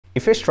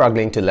If you're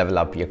struggling to level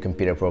up your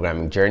computer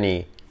programming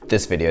journey,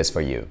 this video is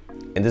for you.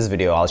 In this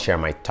video, I'll share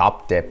my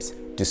top tips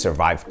to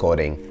survive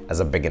coding as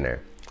a beginner.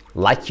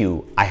 Like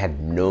you, I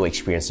had no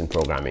experience in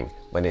programming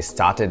when I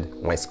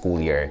started my school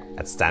year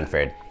at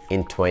Stanford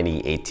in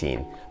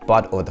 2018.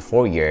 But over the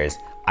 4 years,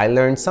 I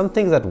learned some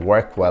things that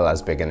work well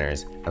as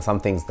beginners and some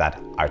things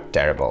that are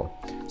terrible.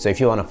 So if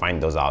you want to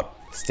find those out,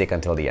 stick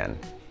until the end.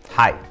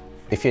 Hi,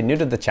 if you're new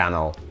to the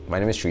channel, my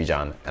name is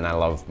Srijon and I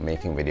love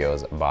making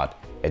videos about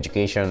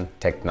education,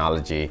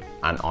 technology,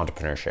 and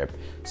entrepreneurship.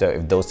 So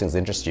if those things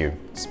interest you,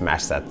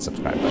 smash that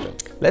subscribe button.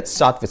 Let's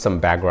start with some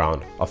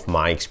background of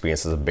my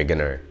experience as a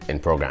beginner in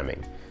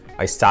programming.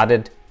 I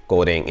started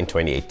coding in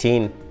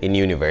 2018 in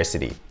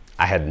university.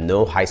 I had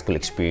no high school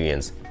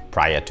experience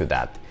prior to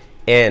that.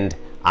 And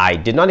I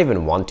did not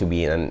even want to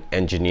be an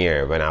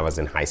engineer when I was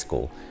in high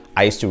school.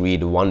 I used to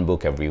read one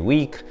book every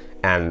week,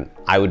 and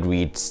I would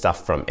read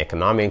stuff from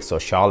economics,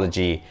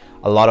 sociology,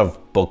 a lot of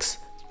books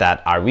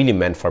that are really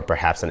meant for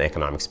perhaps an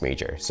economics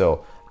major.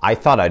 So I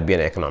thought I'd be an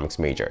economics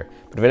major.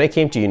 But when I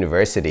came to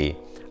university,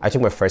 I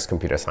took my first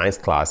computer science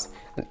class,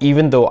 and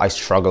even though I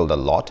struggled a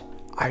lot,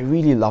 I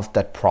really loved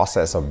that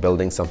process of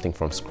building something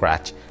from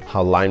scratch,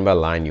 how line by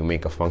line you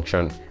make a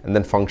function, and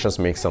then functions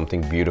make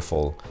something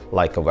beautiful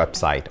like a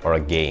website or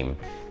a game.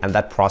 And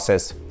that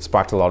process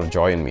sparked a lot of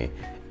joy in me.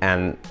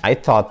 And I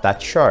thought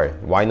that sure,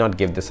 why not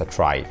give this a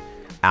try?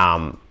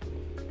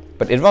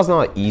 But it was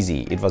not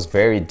easy, it was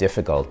very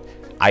difficult.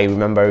 I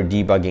remember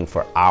debugging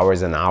for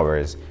hours and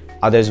hours.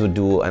 Others would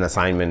do an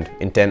assignment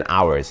in 10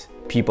 hours,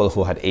 people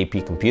who had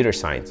AP computer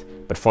science.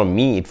 But for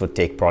me, it would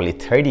take probably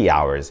 30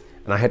 hours,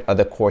 and I had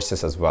other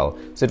courses as well.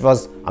 So it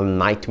was a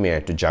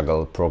nightmare to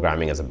juggle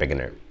programming as a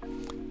beginner.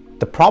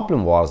 The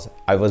problem was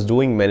I was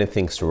doing many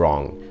things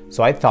wrong.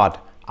 So I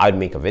thought I'd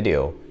make a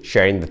video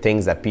sharing the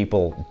things that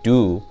people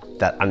do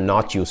that are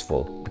not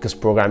useful, because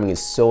programming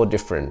is so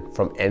different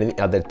from any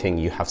other thing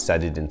you have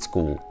studied in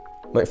school.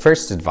 My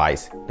first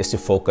advice is to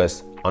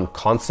focus on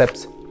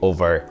concepts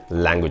over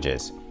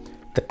languages.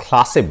 The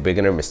classic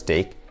beginner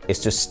mistake is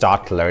to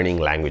start learning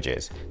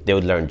languages. They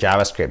would learn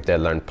JavaScript, they'd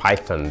learn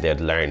Python, they'd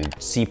learn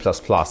C++,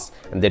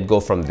 and they'd go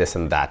from this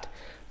and that.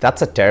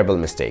 That's a terrible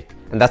mistake,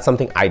 and that's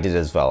something I did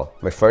as well.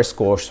 My first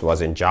course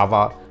was in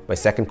Java, my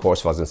second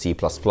course was in C++,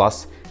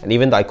 and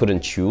even though I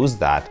couldn't choose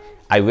that,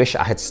 I wish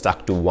I had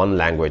stuck to one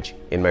language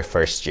in my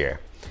first year.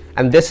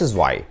 And this is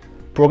why.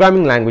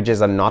 Programming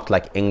languages are not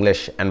like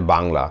English and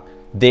Bangla.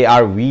 They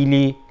are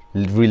really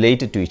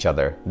related to each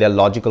other. They're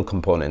logical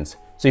components.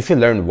 So if you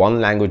learn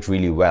one language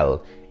really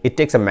well, it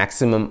takes a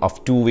maximum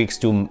of 2 weeks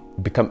to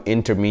become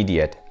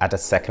intermediate at a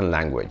second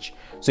language.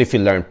 So if you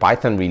learn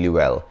Python really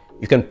well,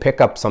 you can pick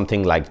up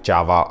something like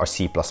Java or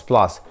C++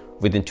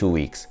 within 2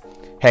 weeks.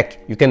 Heck,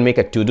 you can make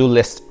a to-do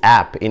list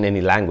app in any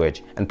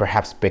language and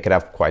perhaps pick it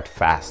up quite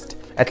fast,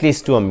 at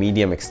least to a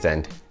medium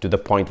extent, to the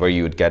point where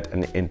you would get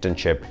an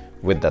internship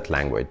with that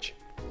language.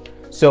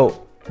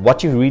 So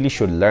what you really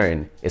should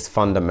learn is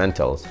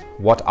fundamentals.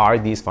 What are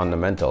these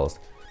fundamentals?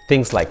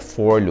 Things like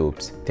for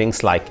loops,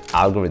 things like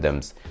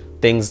algorithms,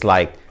 things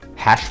like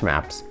hash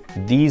maps.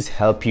 These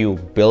help you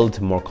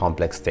build more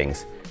complex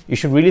things. You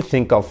should really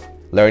think of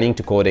learning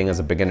to coding as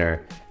a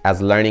beginner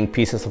as learning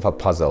pieces of a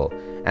puzzle.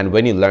 And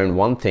when you learn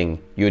one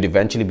thing, you would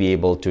eventually be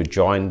able to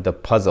join the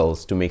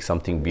puzzles to make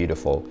something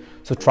beautiful.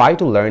 So try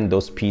to learn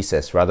those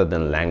pieces rather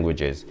than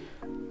languages.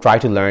 Try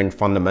to learn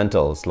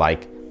fundamentals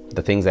like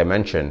the things I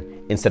mentioned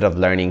instead of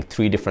learning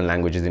 3 different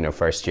languages in your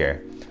first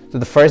year. So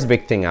the first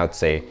big thing I would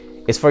say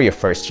is for your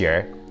first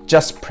year,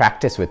 just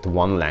practice with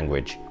one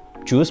language.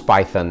 Choose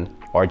Python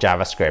or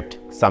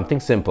JavaScript, something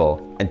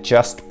simple, and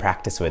just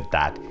practice with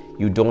that.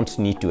 You don't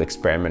need to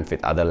experiment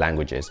with other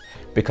languages,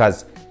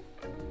 because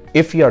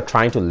if you are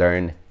trying to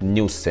learn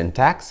new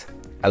syntax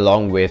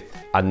along with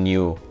a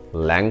new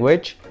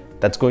language,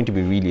 that's going to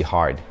be really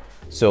hard.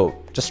 So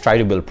just try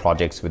to build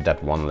projects with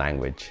that one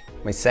language.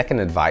 My second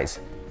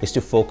advice is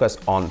to focus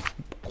on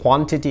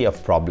quantity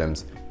of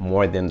problems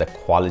more than the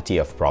quality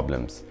of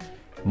problems.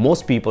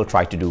 Most people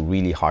try to do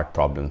really hard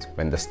problems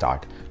when they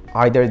start.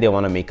 Either they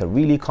want to make a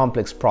really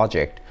complex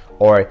project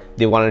or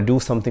they want to do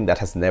something that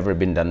has never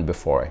been done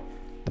before.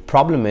 The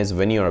problem is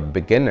when you're a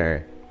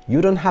beginner,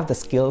 you don't have the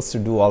skills to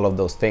do all of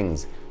those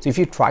things. So if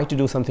you try to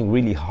do something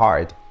really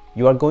hard,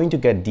 you are going to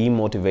get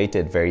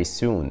demotivated very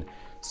soon.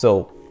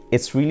 So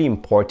it's really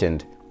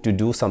important to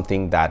do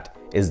something that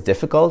is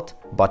difficult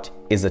but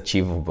is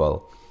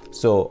achievable.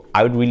 So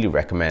I would really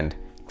recommend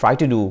try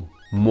to do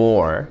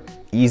more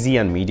easy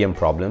and medium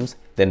problems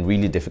than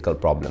really difficult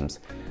problems.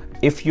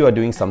 If you are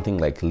doing something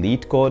like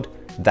lead code,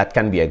 that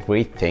can be a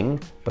great thing,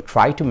 but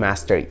try to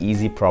master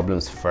easy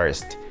problems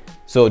first.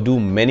 So do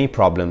many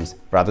problems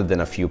rather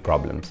than a few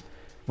problems.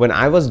 When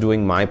I was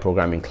doing my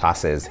programming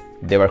classes,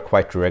 they were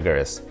quite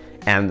rigorous,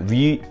 and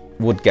we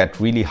would get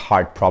really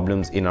hard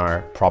problems in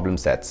our problem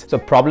sets. So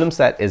problem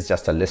set is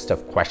just a list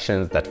of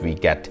questions that we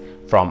get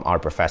from our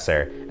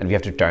professor, and we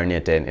have to turn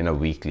it in a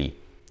weekly.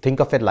 Think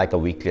of it like a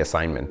weekly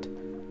assignment.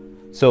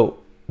 So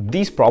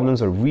these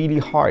problems are really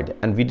hard,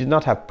 and we did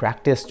not have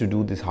practice to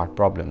do these hard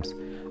problems.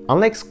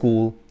 Unlike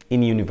school,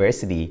 in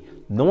university,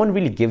 no one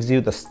really gives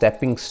you the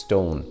stepping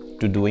stone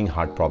to doing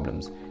hard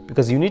problems,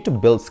 because you need to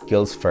build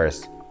skills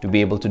first to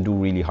be able to do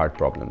really hard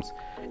problems.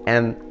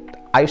 And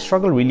I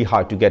struggle really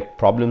hard to get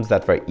problems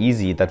that were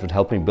easy that would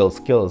help me build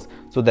skills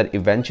so that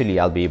eventually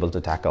I'll be able to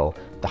tackle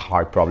the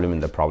hard problem in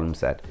the problem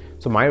set.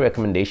 So my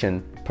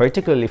recommendation,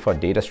 particularly for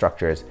data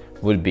structures,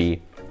 would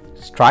be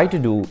try to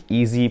do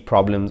easy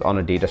problems on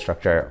a data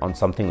structure on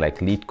something like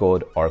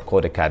LeetCode or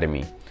Code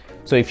Academy.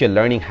 So if you're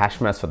learning hash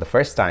maps for the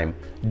first time,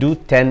 do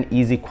 10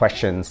 easy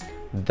questions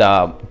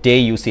the day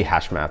you see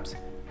hash maps.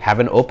 Have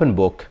an open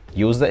book,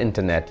 use the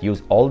internet,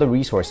 use all the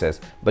resources,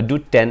 but do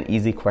 10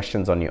 easy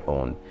questions on your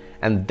own.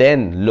 And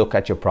then look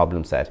at your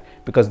problem set,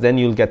 because then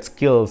you'll get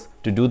skills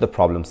to do the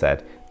problem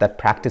set. That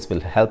practice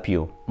will help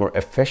you more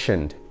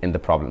efficient in the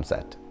problem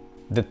set.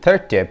 The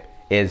third tip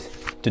is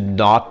to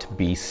not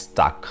be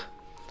stuck.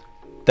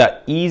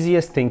 The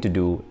easiest thing to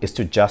do is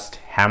to just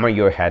hammer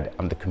your head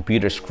on the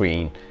computer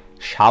screen,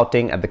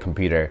 shouting at the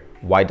computer,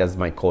 why does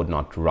my code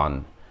not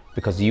run?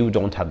 Because you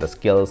don't have the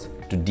skills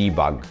to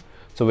debug.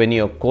 So when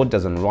your code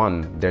doesn't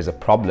run, there's a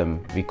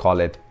problem. We call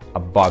it a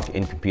bug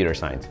in computer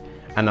science.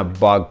 And a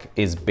bug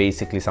is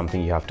basically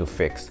something you have to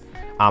fix.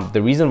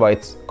 The reason why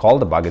it's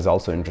called a bug is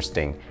also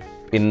interesting.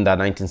 In the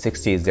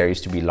 1960s, there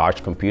used to be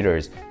large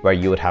computers where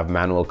you would have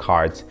manual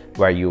cards,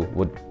 where you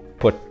would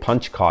put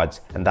punch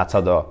cards, and that's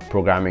how the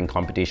programming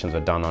computations were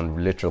done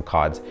on literal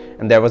cards.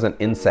 And there was an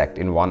insect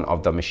in one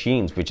of the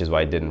machines, which is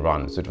why it didn't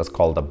run. So it was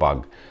called a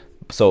bug.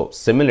 So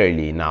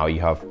similarly, now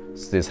you have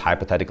these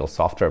hypothetical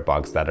software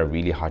bugs that are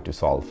really hard to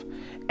solve,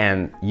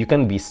 and you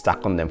can be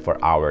stuck on them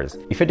for hours.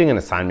 If you're doing an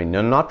assignment,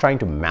 you're not trying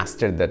to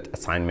master that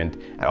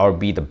assignment or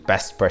be the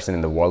best person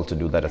in the world to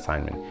do that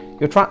assignment.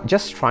 You're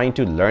just trying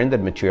to learn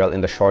that material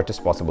in the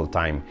shortest possible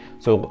time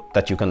so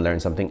that you can learn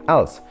something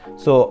else.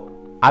 So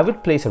I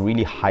would place a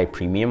really high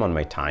premium on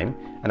my time,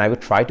 and I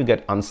would try to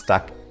get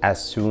unstuck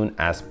as soon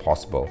as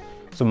possible.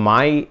 So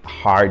my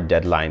hard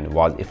deadline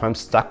was, if I'm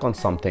stuck on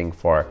something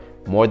for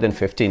more than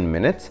 15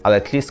 minutes, I'll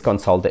at least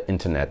consult the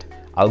internet.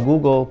 I'll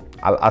Google,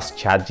 I'll ask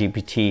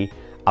ChatGPT,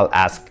 I'll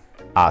ask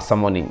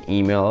someone in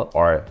email,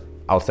 or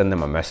I'll send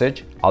them a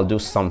message. I'll do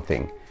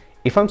something.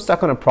 If I'm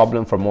stuck on a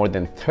problem for more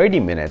than 30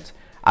 minutes,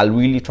 I'll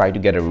really try to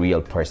get a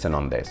real person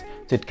on this.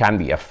 So it can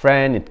be a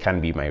friend, it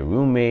can be my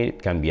roommate,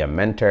 it can be a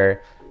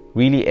mentor,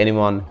 really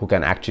anyone who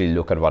can actually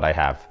look at what I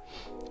have.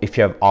 If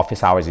you have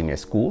office hours in your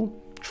school,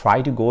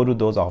 try to go to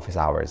those office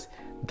hours.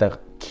 The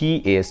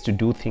key is to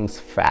do things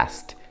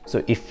fast.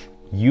 So if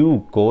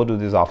you go to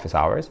these office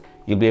hours,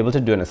 you'll be able to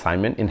do an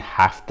assignment in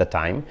half the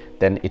time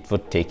than it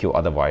would take you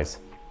otherwise.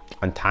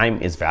 And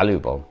time is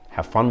valuable.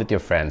 Have fun with your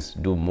friends,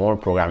 do more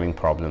programming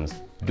problems,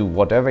 do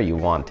whatever you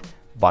want,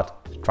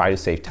 but try to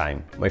save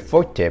time. My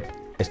fourth tip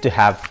is to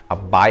have a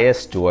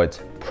bias towards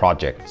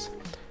projects.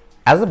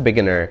 As a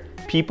beginner,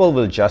 people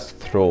will just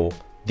throw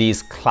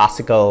these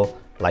classical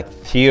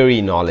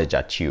theory knowledge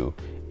at you.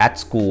 At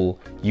school,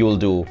 you will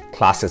do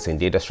classes in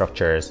data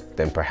structures,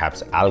 then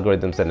perhaps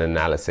algorithms and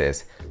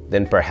analysis,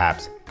 then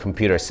perhaps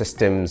computer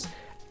systems.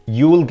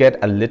 You will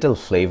get a little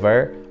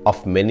flavor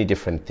of many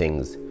different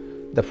things.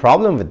 The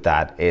problem with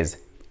that is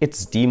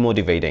it's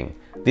demotivating.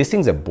 These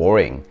things are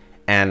boring,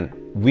 and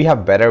we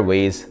have better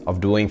ways of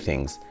doing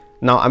things.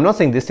 Now, I'm not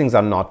saying these things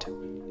are not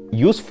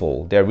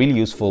useful. They're really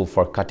useful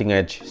for cutting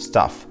edge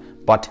stuff,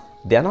 but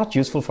they're not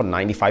useful for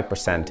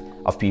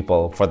 95% of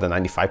people for the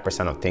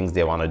 95% of things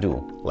they want to do,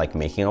 like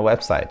making a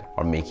website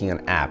or making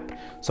an app.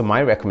 So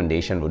my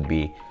recommendation would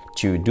be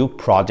to do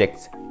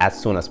projects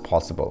as soon as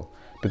possible,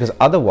 because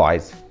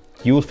otherwise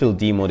you'll feel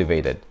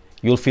demotivated.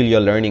 You'll feel you're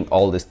learning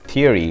all this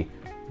theory.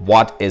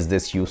 What is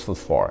this useful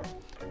for?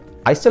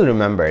 I still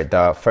remember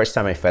the first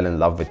time I fell in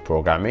love with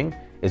programming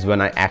is when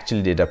I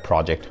actually did a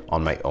project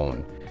on my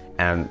own.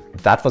 And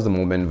that was the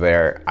moment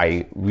where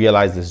I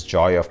realized this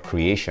joy of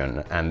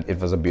creation, and it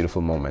was a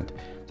beautiful moment.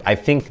 I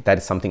think that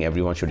is something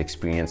everyone should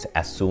experience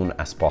as soon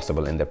as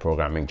possible in their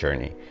programming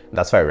journey.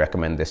 That's why I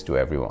recommend this to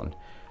everyone.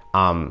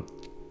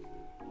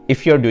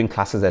 If you're doing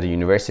classes at a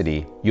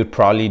university, you'd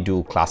probably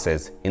do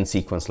classes in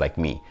sequence like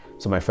me.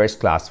 So my first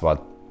class was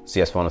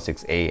CS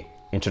 106A,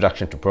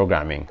 Introduction to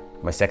Programming.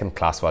 My second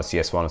class was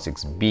CS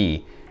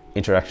 106B,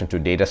 Introduction to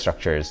Data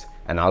Structures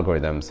and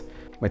Algorithms.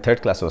 My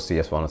third class was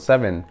CS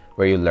 107,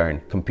 where you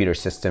learn computer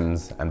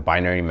systems and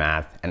binary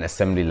math and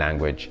assembly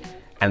language,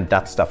 and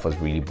that stuff was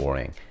really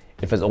boring.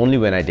 It was only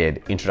when I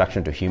did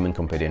Introduction to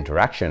Human-Computer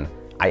Interaction,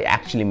 I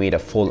actually made a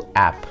full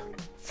app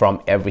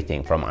from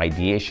everything, from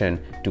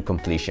ideation to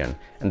completion.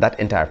 And that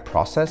entire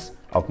process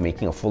of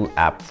making a full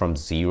app from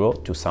zero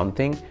to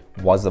something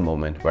was the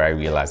moment where I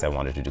realized I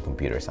wanted to do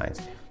computer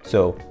science.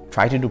 So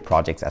try to do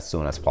projects as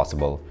soon as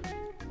possible.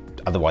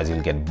 Otherwise,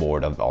 you'll get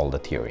bored of all the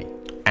theory.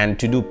 And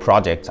to do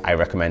projects, I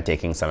recommend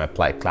taking some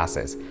applied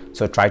classes.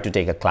 So try to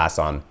take a class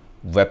on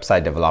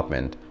website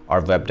development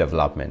or web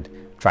development.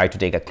 Try to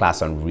take a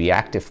class on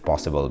React if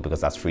possible,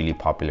 because that's really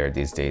popular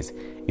these days.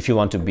 If you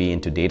want to be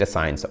into data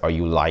science or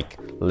you like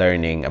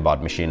learning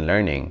about machine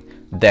learning,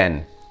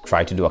 then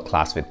try to do a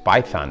class with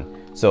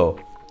Python. So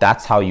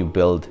that's how you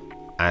build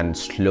and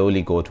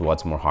slowly go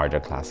towards more harder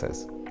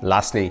classes.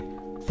 Lastly,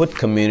 put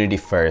community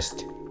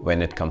first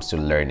when it comes to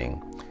learning.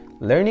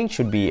 Learning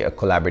should be a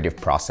collaborative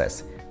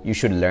process. You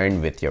should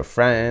learn with your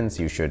friends,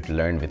 you should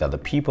learn with other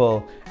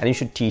people, and you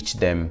should teach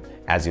them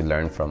as you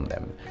learn from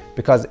them.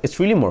 Because it's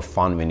really more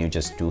fun when you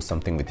just do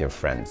something with your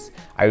friends.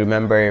 I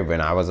remember when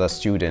I was a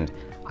student,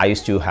 I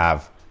used to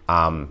have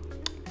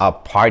a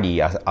party,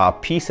 a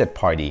P-set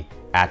party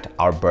at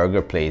our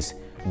burger place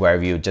where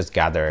we would just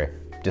gather,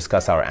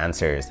 discuss our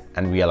answers,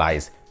 and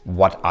realize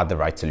what are the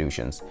right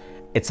solutions.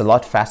 It's a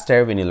lot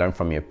faster when you learn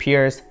from your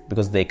peers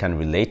because they can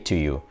relate to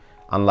you.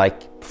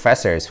 Unlike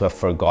professors who have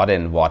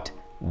forgotten what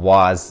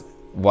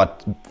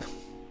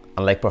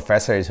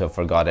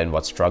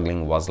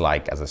struggling was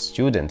like as a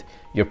student,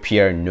 your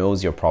peer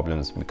knows your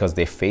problems because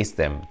they faced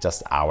them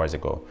just hours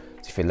ago.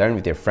 So if you learn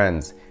with your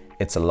friends,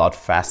 it's a lot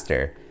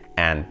faster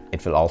and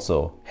it will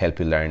also help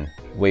you learn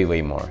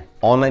way more.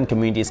 Online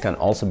communities can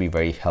also be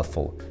very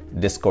helpful.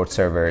 Discord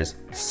servers,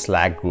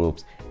 Slack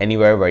groups,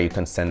 anywhere where you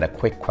can send a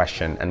quick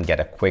question and get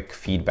a quick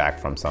feedback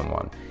from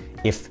someone.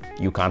 If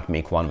you can't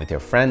make one with your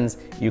friends,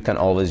 you can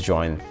always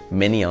join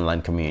many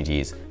online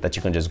communities that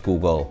you can just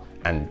Google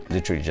and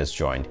literally just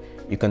join.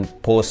 You can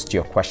post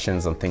your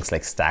questions on things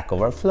like Stack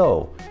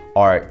Overflow,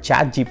 or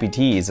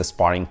ChatGPT is a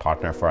sparring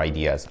partner for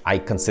ideas. I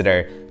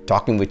consider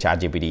talking with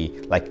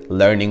ChatGPT like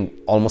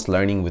almost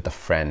learning with a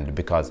friend,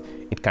 because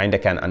it kind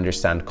of can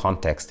understand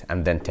context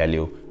and then tell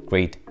you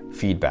great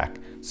feedback.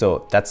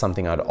 So that's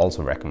something I'd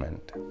also recommend.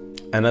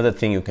 Another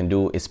thing you can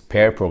do is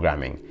pair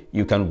programming.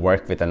 You can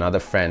work with another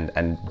friend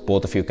and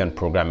both of you can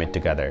program it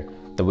together.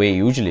 The way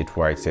usually it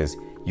works is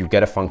you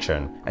get a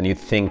function and you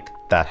think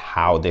that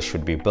how this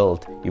should be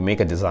built, you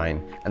make a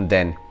design, and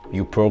then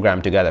you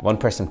program together. One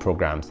person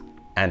programs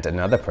and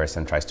another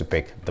person tries to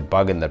pick the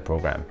bug in the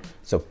program.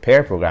 So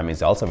pair programming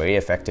is also a very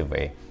effective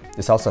way.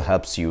 This also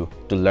helps you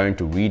to learn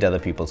to read other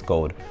people's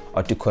code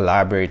or to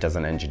collaborate as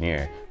an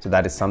engineer. So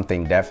that is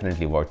something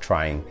definitely worth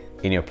trying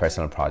in your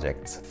personal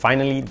projects.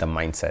 Finally, the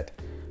mindset.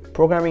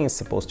 Programming is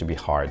supposed to be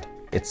hard.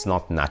 It's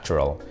not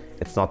natural.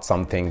 It's not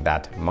something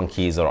that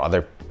monkeys or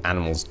other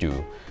animals do.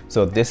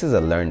 So this is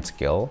a learned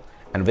skill,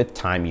 and with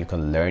time you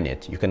can learn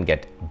it. You can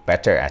get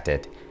better at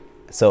it.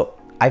 So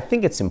I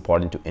think it's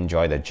important to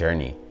enjoy the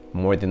journey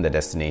more than the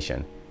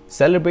destination.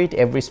 Celebrate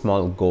every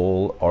small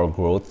goal or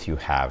growth you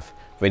have.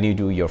 When you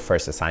do your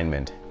first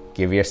assignment,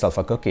 give yourself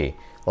a cookie,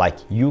 like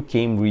you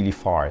came really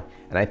far.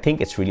 And I think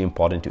it's really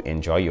important to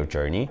enjoy your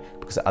journey,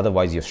 because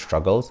otherwise your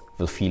struggles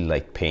will feel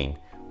like pain.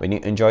 When you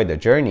enjoy the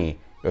journey,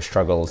 your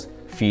struggles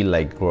feel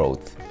like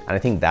growth. And I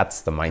think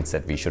that's the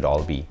mindset we should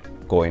all be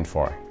going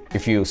for.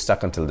 If you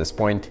stuck until this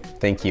point,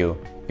 thank you.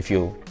 If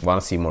you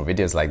want to see more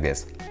videos like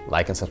this,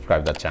 like and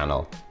subscribe to the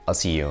channel. I'll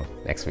see you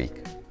next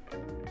week.